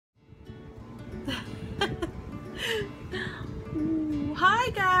Hi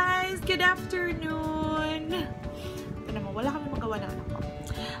guys! Good afternoon! Ito naman, wala kami magawa ng anak ko.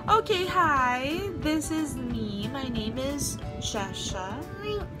 Okay, hi! This is me. My name is Shasha.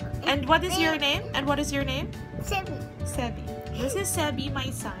 And what is your name? And what is your name? Sebi. Sebi. This is Sebi,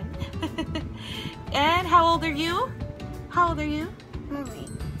 my son. And how old are you? How old are you? Mommy.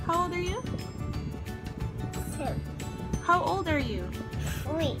 How old are you? 7. How old are you?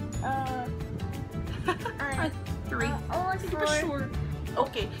 Wait. 3. Almost Hindi ba 4. sure?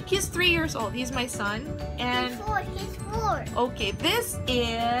 Okay, he's 3 years old. He's my son, and He's 4. okay, this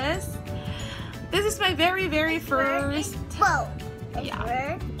is my very first. Bow. Yeah.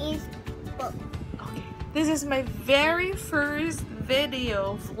 Word is bow. Okay, this is my very first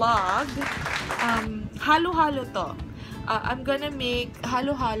video vlog. Halo-halo to. I'm gonna make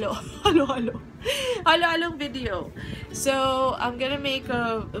halo-halo video. So I'm gonna make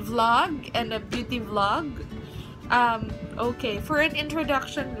a vlog and a beauty vlog. Okay, for an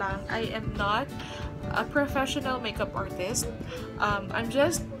introduction lang, I am not a professional makeup artist. I'm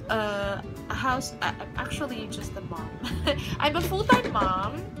just I'm actually just a mom. I'm a full-time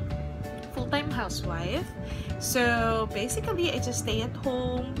mom, full-time housewife. So basically, I just stay at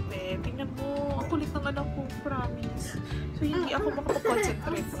home. Tingnan mo, ang kulit ng anak ko, promise. So hindi ako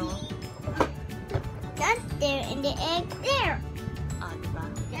makapag-concentrate, no? That's there, and the egg there. Diba?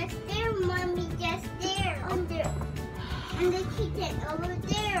 That's there, mommy. That's there. And there. And the chicken over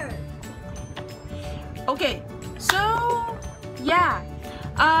there. Okay, so yeah,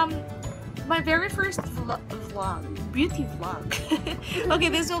 my very first vlog, beauty vlog. Okay,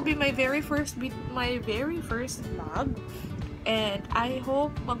 this will be my very first vlog, and I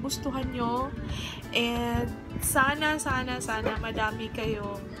hope magustuhan nyo, and sana madami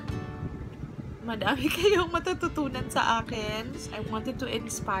kayong matututunan sa akin. I wanted to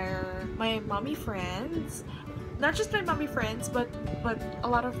inspire my mommy friends. Not just my mommy friends, but a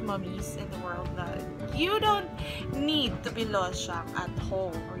lot of mommies in the world that you don't need to be losyang at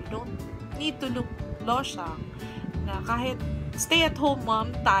home, or you don't need to look losyang, na kahit stay-at-home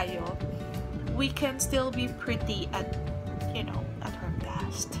mom tayo, we can still be pretty at, you know, at our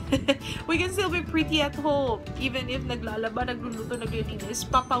best. We can still be pretty at home, even if naglalaba, nagluluto, naglilinis,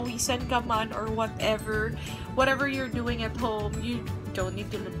 papawisan ka man, or whatever you're doing at home, you don't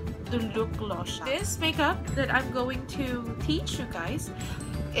need to look losyang. This makeup that I'm going to teach you guys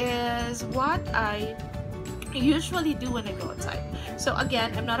is what I usually do when I go outside. So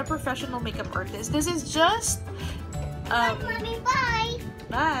again, I'm not a professional makeup artist. This is just Bye, mommy. Bye.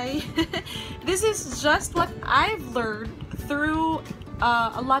 bye. This is just what I've learned through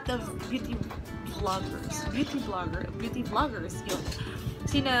a lot of beauty vloggers. Yun.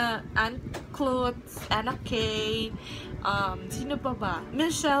 Sina Anne Clutz, Anna K, sino pa ba?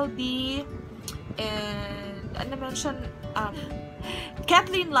 Michelle D, and na-mention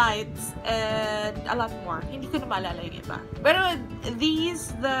Kathleen Lights, and a lot more. Hindi ko na maalala yung iba. Pero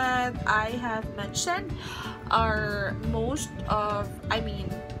these that I have mentioned are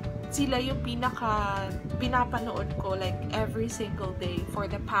sila yung pinapanood ko like every single day for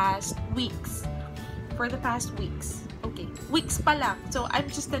the past weeks. Okay, weeks pa lang. So, I'm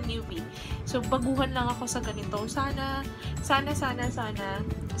just a newbie. So, baguhan lang ako sa ganito. Sana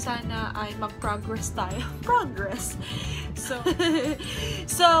ay mag-progress tayo. Progress! So,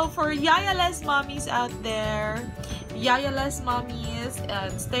 so for Eyelashes mommies out there, Eyelashes mommies,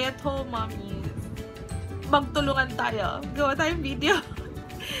 and stay-at-home mommies, magtulungan tayo. Gawa tayong video.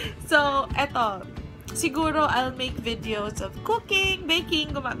 So, eto. Siguro, I'll make videos of cooking,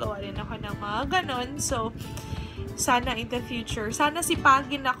 baking, gumagawa rin ako ng mga ganon. So, sana in the future, sana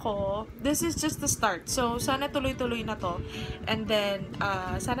sipagin ako. This is just the start. So, sana tuloy-tuloy na to. And then,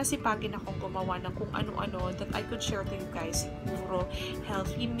 sana sipagin akong gumawa ng kung ano-ano that I could share to you guys. Siguro,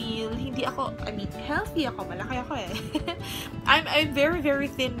 healthy meal. Healthy ako. Malaki ako eh. I'm very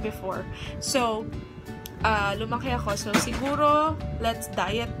thin before. So, lumaki ako. So, siguro, let's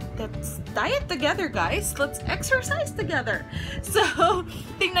diet together, guys. Let's exercise together. So,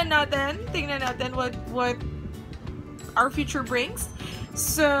 tingnan natin what our future brings.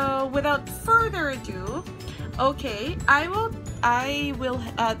 So, without further ado, okay,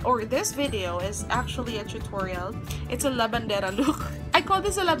 this video is actually a tutorial. It's a Labandera look. I call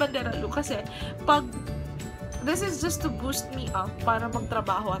this a Labandera look kasi this is just to boost me up para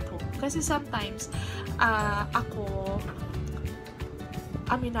magtrabaho at home. Kasi sometimes,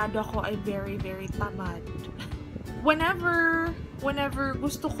 aminado ako, ay very tamad. Whenever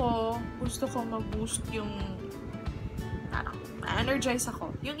gusto ko mag-boost yung ma-energize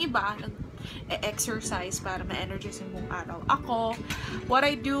ako. Yung iba, nag-exercise para ma-energize yung buong araw. Ako, what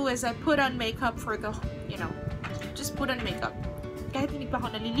I do is I put on makeup for the, just put on makeup. kahit hindi pa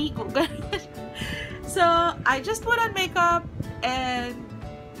ako naliligo. So, I just put on makeup and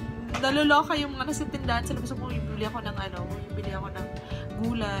naluloka yung mga nasa tindahan sa labas ko. Bili ako ng bili ako ng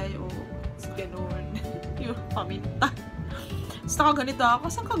gulay o gano'n. Yung paminta. Basta ako ganito ako,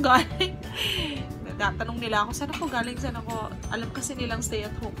 saan ka galing? Nagtatanong nila ako, saan ako galing, saan ako, alam kasi nilang stay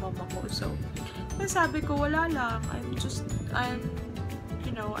at home mom ako. So, sabi ko, wala lang. I'm just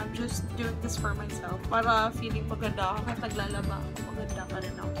doing this for myself. Para feeling maganda ako, kahit naglalaba ako, maganda pa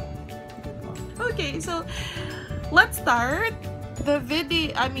rin ako. Okay, so, let's start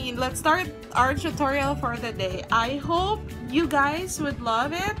let's start our tutorial for the day. I hope you guys would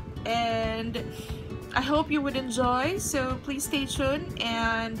love it, and I hope you would enjoy, so please stay tuned,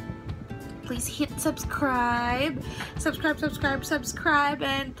 and please hit subscribe,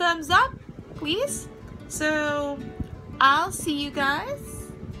 and thumbs up, please. So, I'll see you guys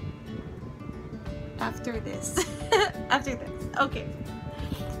after this. Okay.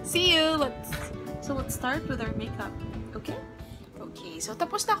 See you. Let's start with our makeup. Okay? Okay, so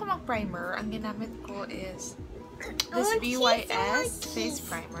tapos na ako mag-primer. Ang ginamit ko is this BYS face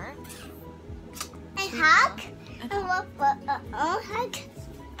primer. Hug?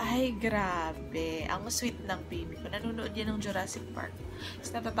 Ay, grabe. Ang sweet ng baby ko. Nanonood yan ng Jurassic Park.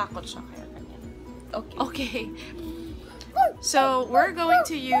 Tapos natatakot siya kaya ganyan. Okay. So, we're going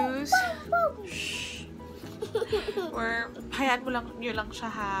to use... hayaan mo lang nyo lang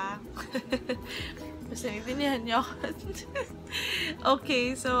siya, ha? Basta nagtinihan nyo ako.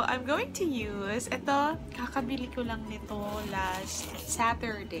 Okay, so I'm going to use, ito, kakabili ko lang nito last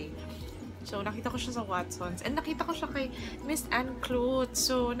Saturday. So, nakita ko siya sa Watsons. And nakita ko siya kay Miss Anne Clutz.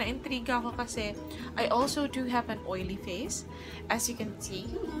 So, naintriga ako kasi I also do have an oily face. As you can see.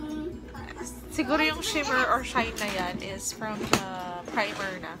 Siguro yung shimmer or shine na yan is from the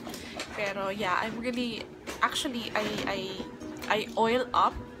primer na. Pero, yeah, I'm really... Actually, I oil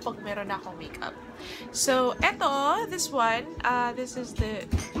up pag meron na akong makeup. So, eto, this one, this is the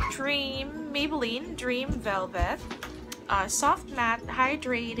Maybelline Dream Velvet Soft Matte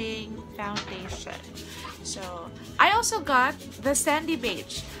Hydrating Foundation. So, I also got the Sandy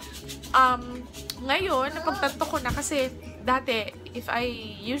Beige. Ngayon, napagtanto ko na kasi dati, if I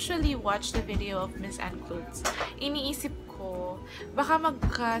usually watch the video of Miss Anne Clutz, iniisip ko, baka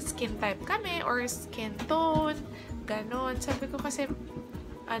magka-skin type kami or skin tone, ganon. Sabi ko kasi,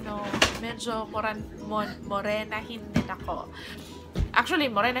 medyo morenahin din ako.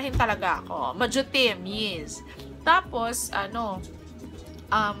 Actually, morenahin talaga ako. Majutim, yes. Tapos,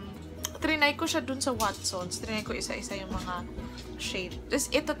 trinay ko siya dun sa Watsons. Trinay ko isa-isa yung mga shade. Tapos,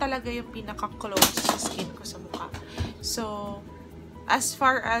 ito talaga yung pinaka-close sa skin ko sa mukha. So, as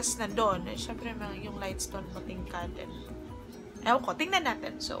far as nandun, syempre yung light stone matingkad. Ewan ko, tingnan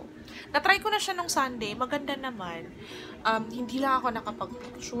natin. So, natry ko na siya nung Sunday. Maganda naman. Hindi lang ako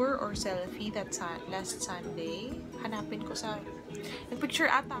nakapag-picture or selfie last Sunday. Hanapin ko sa... Nag-picture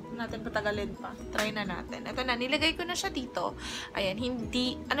ata natin, patagalin pa. Try na natin. Ito na, nilagay ko na siya dito. Ayan,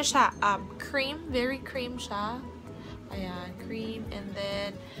 hindi... Ano siya? Cream. Very cream siya. Ayan, cream. And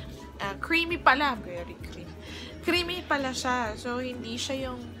then, creamy pala. Very cream. Creamy pala siya. So, hindi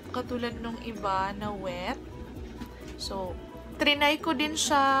siya yung katulad nung iba na wet. So, trinay ko din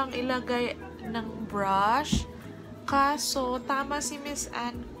siyang ilagay ng brush. Kaso, tama si Miss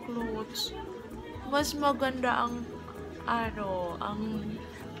Anne Clutz. Mas maganda ang ang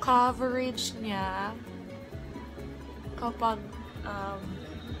coverage niya kapag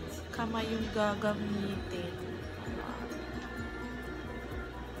kamay yung gagamitin.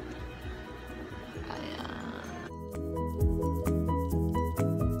 Ayan.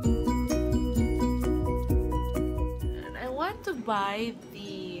 And I want to buy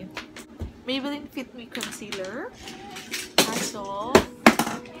the Maybelline Fit Me Concealer. Kaso,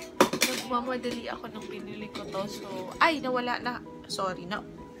 nagmamadali ako nung pinili ko to. So, nawala na. Sorry,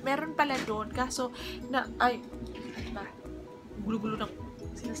 meron pala doon. Kaso, gulo-gulo ng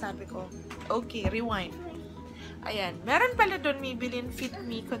sinasabi ko. Okay, rewind. Ayan, meron pala doon Maybelline Fit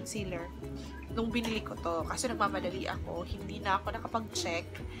Me Concealer. Nung binili ko to. Kasi nagmamadali ako. Hindi na ako nakapag-check.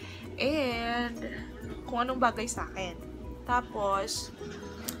 And, kung anong bagay sa akin. Tapos,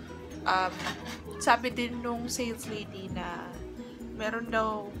 sabi din nung sales lady na meron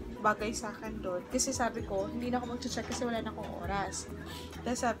daw bagay sa akin doon. Kasi sabi ko, hindi na ako mag-check kasi wala na akong oras.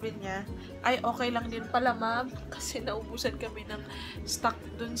 Tapos sabi niya, okay lang din pala ma'am. Kasi naubusan kami ng stock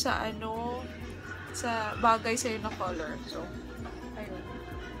doon sa sa bagay sa'yo na color. So, ayun.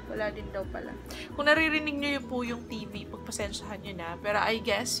 Wala din daw pala. Kung naririnig nyo po yung TV, pagpasensyahan nyo na. Pero I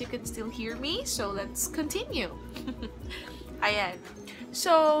guess you can still hear me. So, let's continue. Ayan.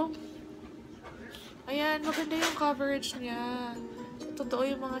 So, ayan, maganda yung coverage niya. totoo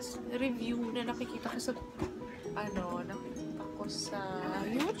yung mga review na nakikita ko sa, nakikita ko sa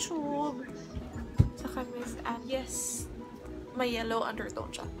YouTube. Saka Miss Anne, yes, may yellow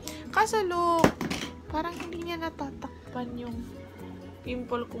undertone siya. Kaso look, parang hindi niya natatakpan yung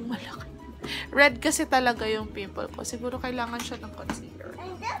pimple kong malaki. Red kasi talaga yung pimple ko. Siguro kailangan siya ng concealer.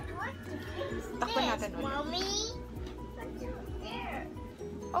 Takpan natin ulit. Mommy?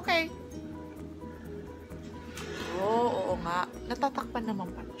 Okay. Oo nga. Natatakpan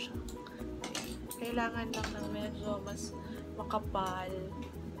naman pala siya. Kailangan lang ng medyo mas makapal.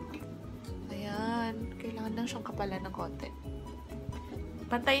 Ayan. Kailangan lang siyang kapalan ng konti.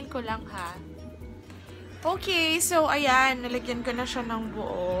 Pantayin ko lang, ha? Okay, so ayan. Nalagyan ko na siya ng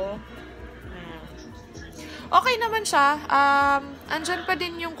buo. Ayan. Okay naman siya. Andyan pa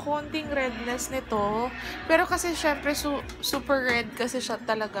din yung konting redness nito. Pero kasi syempre super red kasi siya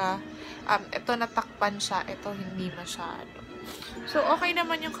talaga. Ito natakpan siya. Ito hindi masyado. So, okay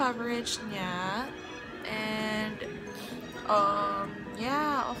naman yung coverage niya. And,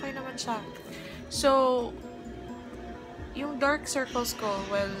 yeah, okay naman siya. So, yung dark circles ko,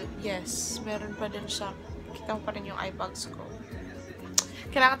 well, yes, meron pa din siya. Kita mo pa rin yung eye bags ko.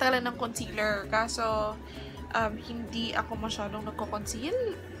 Kailangan talaga ng concealer. Kaso, hindi ako masyadong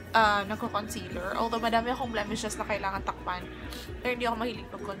nagko-concealer. Although, madami akong blemishes na kailangan takpan. Pero hindi ako mahilig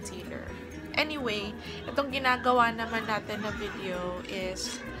mag-concealer. Anyway, itong ginagawa naman natin na video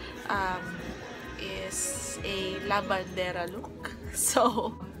is a Labandera look.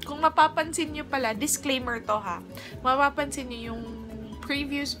 So, kung mapapansin nyo pala, disclaimer to ha, mapapansin nyo yung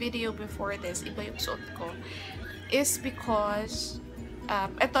previous video before this, iba yung suot ko, is because,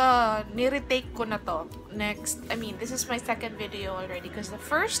 ito, ni-retake ko na to. This is my second video already because the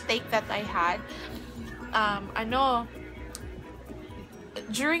first take that I had,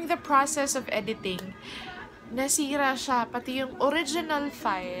 during the process of editing, nasira siya. Pati yung original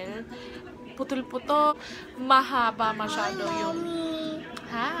file, putol-puto, mahaba masyado yung...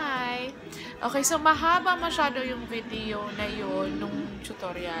 Hi! Okay, so mahaba masyado yung video na yun nung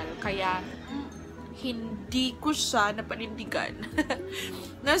tutorial. Kaya, hindi ko siya napanindigan.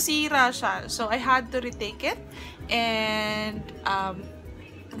 Nasira siya. So, I had to retake it. And,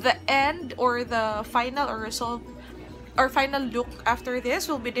 the end or the final or result or final look after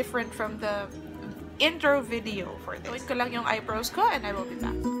this will be different from the intro video for this. Gawin ko lang yung eyebrows ko and I will be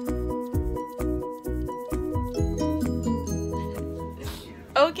back.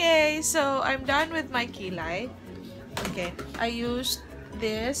 Okay, so I'm done with my kilay. Okay, I used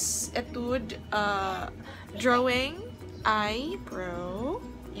this Etude Drawing eyebrow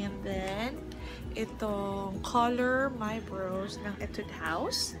and then itong Color My Brows ng Etude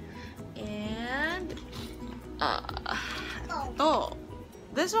House and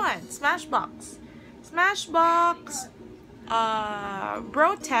this one, Smashbox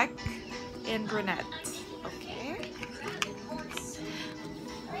Brow Tech in Brunette. Okay.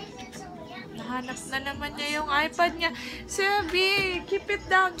 Nahanap na naman niya yung iPad niya. Sebi, keep it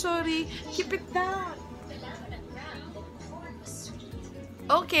down, sorry. Keep it down.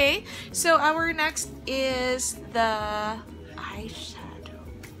 Okay, so our next is the eyeshadow.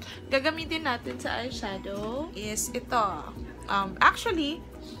 Gagamitin natin sa eyeshadow is ito. Actually,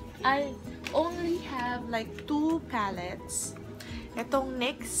 I only have like 2 palettes. Itong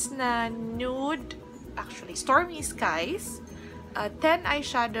Nyx na nude, actually, Stormy Skies, 10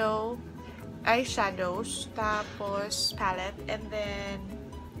 eyeshadows, tapos palette, and then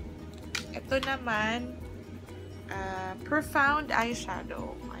ito naman, Profound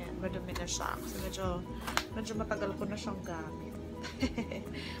Eyeshadow. Ayan, madumi na siya. Kasi medyo matagal ko na siyang gamit.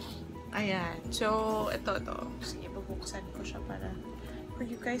 Ayan. So, ito. Sige, bubuksan ko siya para for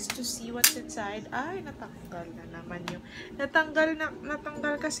you guys to see what's inside. Ay, natanggal na naman yung...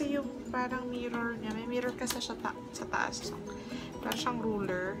 Natanggal kasi yung parang mirror niya. May mirror kasi siya sa taas. So, parang siyang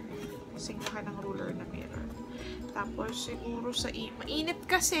ruler. Singahan ng ruler na mirror. Tapos, siguro mainit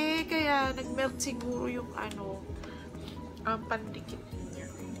kasi, kaya nag-melt siguro yung pandikit niya.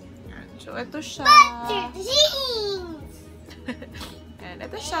 Ayan. So, ito siya. And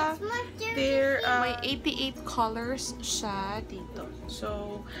ito siya. There, may 88 colors siya dito.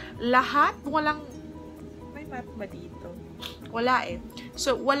 So, lahat, may matte ba dito? Wala eh.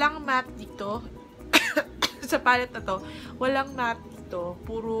 So, walang matte dito. Sa palette na to, walang matte dito.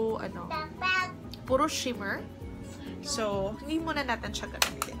 Puro shimmer. So, hindi muna natin siya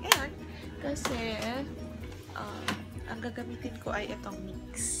gagamitin ngayon. Kasi, ang gagamitin ko ay itong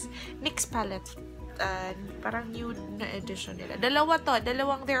NYX palette. Parang nude na edition nila. There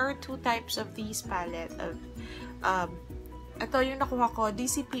are 2 types of these palette of ito yung nakuha ko,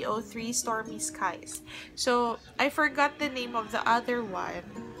 DCP03 Stormy Skies. So, I forgot the name of the other one.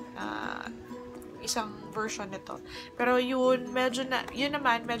 Isang version nito. Pero yun, yun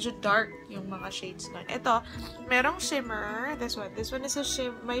naman, medyo dark yung mga shades nun. Ito, merong shimmer. This one is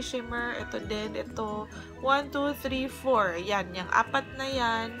may shimmer. Ito din, ito. 1, 2, 3, 4. Yan, yung apat na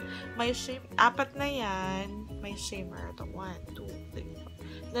yan. Apat na yan. May shimmer. Ito, 1, 2, 3,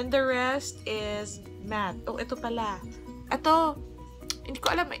 4. Then the rest is matte. Oh, ito pala. Ito, hindi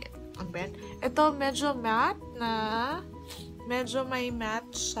ko alam. Ang ben? Ito, medyo matte na. Medyo may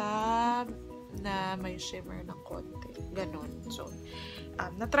matte siya na may shimmer ng konti. Ganon. So,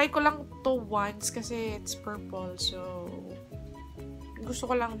 na-try ko lang to once kasi it's purple. So, gusto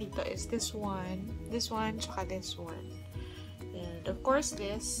ko lang dito is this one, tsaka this one. And, of course,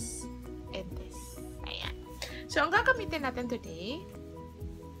 this and this. Ayan. So, ang gagamitin natin today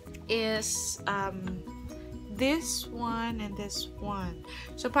is this one and this one.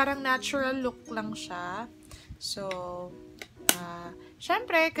 So, parang natural look lang siya. So,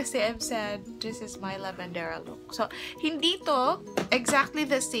 syempre, kasi I've said, this is my Labandera look. So, hindi to exactly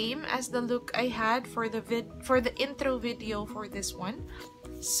the same as the look I had for the intro video for this one.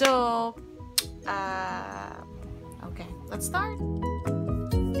 So, okay, let's start.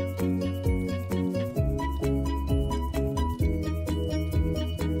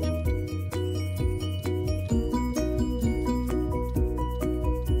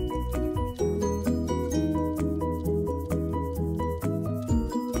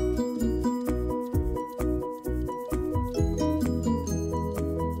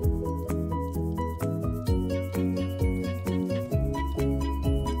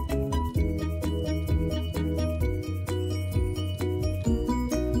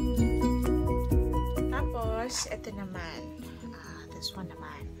 Ito naman. This one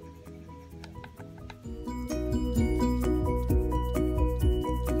naman.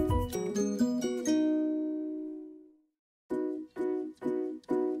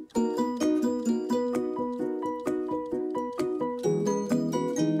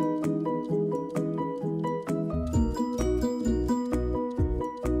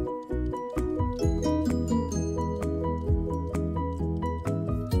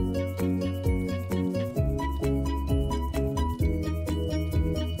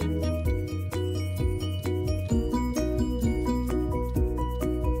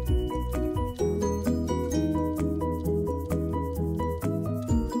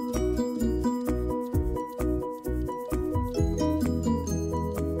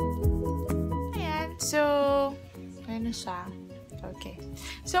 Okay.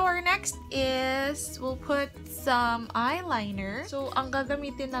 So, our next is, we'll put some eyeliner. So, ang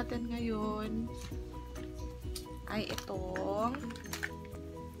gagamitin natin ngayon ay itong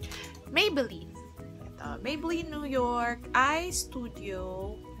Maybelline. Ito, Maybelline New York Eye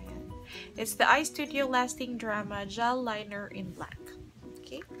Studio. Ayan. It's the Eye Studio Lasting Drama Gel Liner in Black.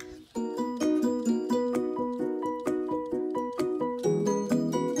 Okay.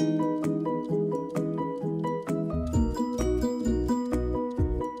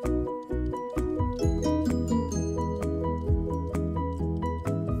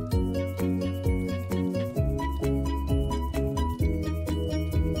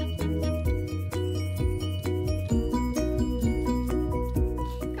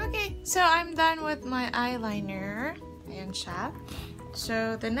 So, I'm done with my eyeliner. Ayan siya.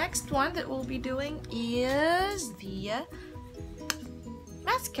 So, the next one that we'll be doing is the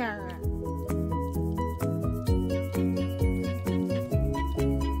mascara.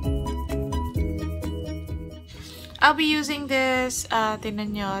 I'll be using this,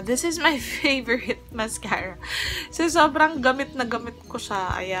 tingnan nyo, this is my favorite mascara. So, sobrang gamit na gamit ko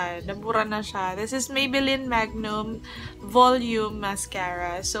siya. Ayan, nabura na siya. This is Maybelline Magnum Volume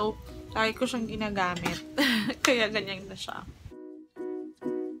Mascara. So, lagi ko siyang ginagamit. Kaya ganyan na siya.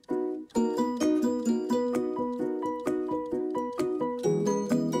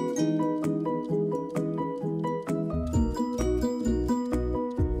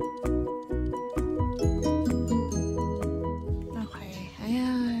 Okay,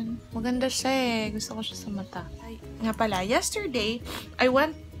 ayan. Maganda siya eh. Gusto ko siya sa mata. Ay, nga pala, yesterday, I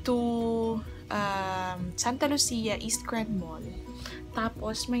went to Santa Lucia, East Grand Mall.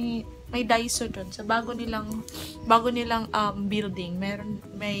 Tapos, may DAISO doon. Sa bago nilang building,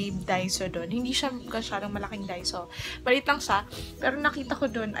 may DAISO doon. Hindi siya masyadong malaking DAISO. Maliit lang siya. Pero nakita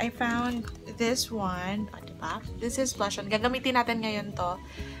ko doon, I found this one. Diba? This is blush on. Gagamitin natin ngayon to.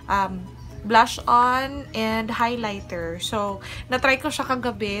 Blush on and highlighter. So, na-try ko siya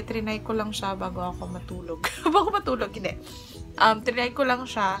kagabi. Trinay ko lang siya bago ako matulog. Bago matulog, hindi. Trinay ko lang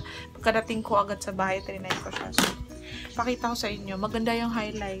siya. Pagkadating ko agad sa bahay, trinay ko siya. So, pakita ko sa inyo. Maganda yung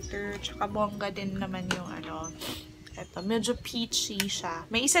highlighter. Tsaka bongga din naman yung ano. Ito, medyo peachy siya.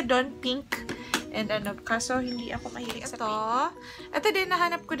 May isa doon, pink. And ano, kaso hindi ako mahilig sa pink. Ito din,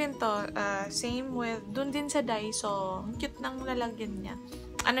 nahanap ko din to. Same with, dun din sa DAISO. Ang cute nang lalagyan niya.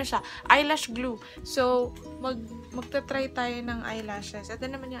 Ano siya? Eyelash glue. So, magta-try tayo ng eyelashes. Ito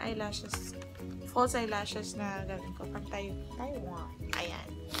naman yung eyelashes. False eyelashes na gawin ko. Pang Taiwan. Ayan.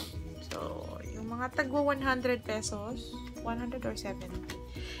 So, yung mga tagwa 100 pesos. 100 or 70.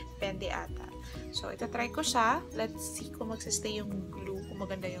 Depende ata. So, ito-try ko siya. Let's see kung magsistay yung glue. Kung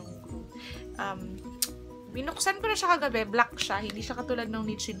maganda yung glue. Binuksan ko na siya kagabi. Black siya. Hindi siya katulad ng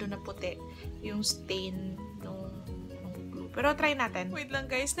Nichido na puti. Yung stain nung glue. Pero try natin. Wait lang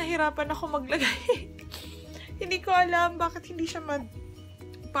guys. Nahirapan ako maglagay. Hindi ko alam bakit hindi siya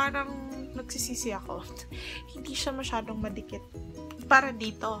parang nagsisisi ako. Hindi siya masyadong madikit. Para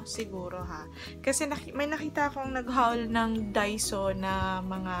dito, siguro ha. Kasi may nakita akong nag-haul ng DAISO na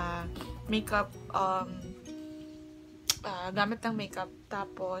mga makeup, gamit ng makeup.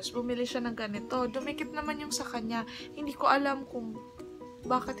 Tapos, bumili siya ng ganito. Dumikit naman yung sa kanya. Hindi ko alam kung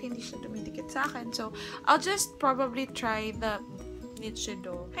bakit hindi siya dumidikit sa akin. So, I'll just probably try the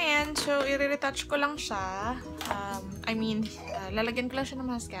Nichido. Ayan, so, i-retouch ko lang siya. Lalagyan ko lang siya ng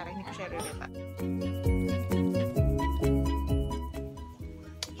mascara. Hindi ko siya i-retouch.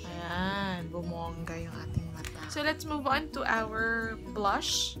 Ayan, bumongga yung ating mata. So, let's move on to our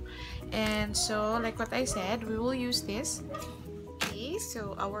blush. And so, like what I said, we will use this. Okay,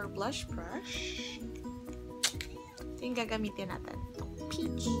 so, our blush brush. Ito yung gagamitin natin. Itong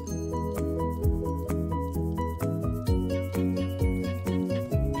peach.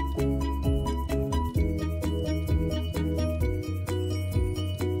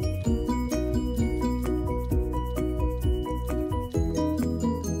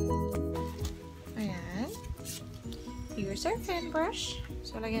 Here's our fan brush.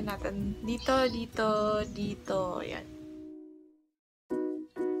 So, lagyan natin dito, dito, dito. Ayan.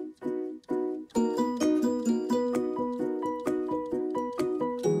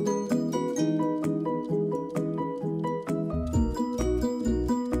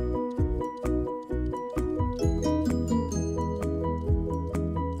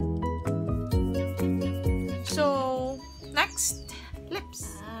 So, next,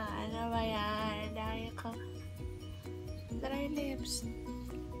 lips. Ano ba yan? Dahil ko. Dry lips.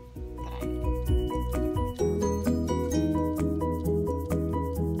 Dry.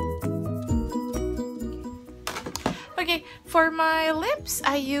 Okay, for my lips,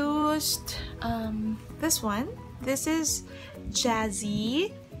 I used this one. This is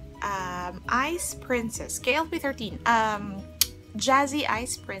Jazzy Ice Princess. KLP13. Jazzy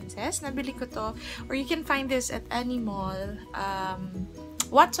Ice Princess. Nabili ko to. Or you can find this at any mall.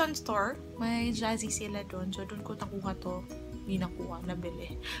 Watson store, may Jazzy sila doon. So, doon ko nakuha to. Hindi nakuha,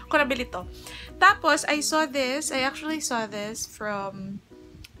 nabili. Ko nabili to. Tapos, I actually saw this from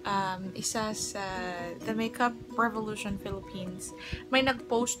isa sa The Makeup Revolution Philippines. May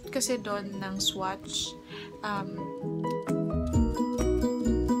nag-post kasi doon ng swatch.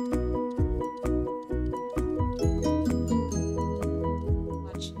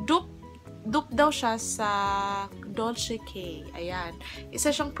 Dupe daw siya sa Dolce K. Ayan.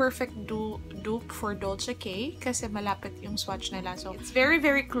 Isa siyang perfect dupe for Dolce K kasi malapit yung swatch nila. So, it's very,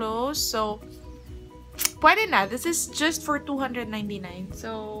 very close. So, pwede na. This is just for $299.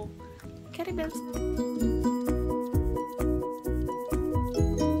 So, carry bells.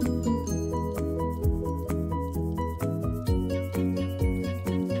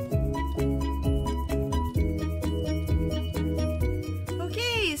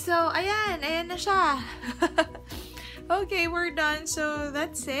 So, ayan na siya. Okay, we're done. So,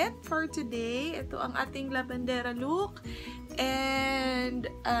 that's it for today. Ito ang ating Labandera look.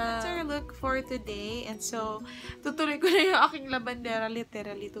 And, that's our look for today. And so, tutuloy ko na yung aking Labandera.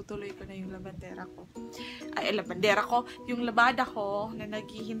 Literally, tutuloy ko na yung Labandera ko. Yung labada ko na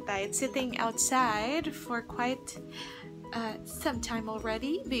naghihintay. It's sitting outside for quite some time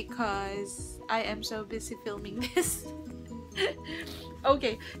already because I am so busy filming this.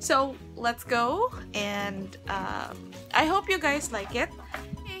 Okay, so let's go, and I hope you guys like it.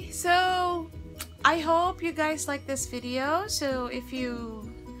 Okay, so I hope you guys like this video. So if you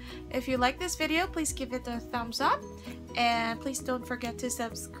like this video, please give it a thumbs up, and please don't forget to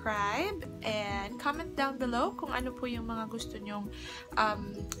subscribe and comment down below kung ano po yung mga gusto nyong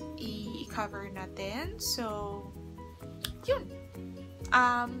i-cover natin. So yun.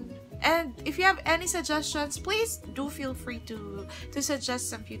 And if you have any suggestions, please do feel free to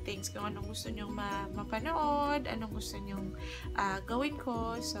suggest some few things. Kung anong gusto nyong mapanood, anong gusto nyong gawin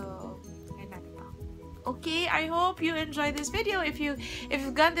ko. So, ngayon natin pa. Okay, I hope you enjoyed this video. If you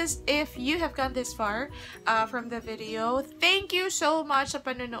have gone this far from the video, thank you so much sa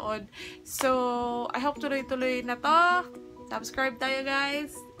panonood. So, I hope tuloy-tuloy na to. Subscribe tayo,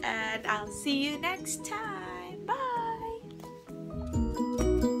 guys, and I'll see you next time. Bye.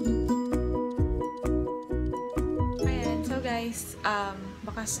 Ayan, so guys,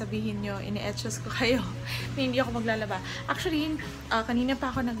 baka sabihin nyo, ini-etchos ko kayo. Hindi ako maglalaba. Actually, kanina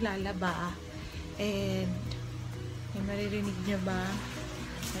pa ako naglalaba. And, may maririnig nyo ba?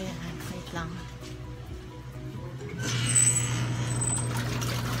 Ayan, wait lang.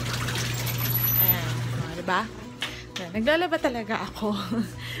 Ayan, diba? Ayan, naglalaba talaga ako.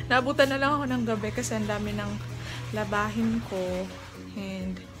 Naabutan na lang ako ng gabi kasi ang dami ng labahin ko.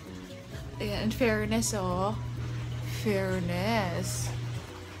 And, ayan, fairness, oh. Fairness.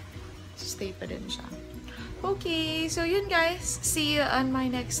 Stay pa din siya. Okay, so yun guys. See you on my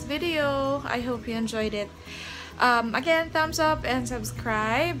next video. I hope you enjoyed it. Again, thumbs up and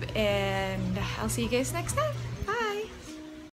subscribe. And I'll see you guys next time.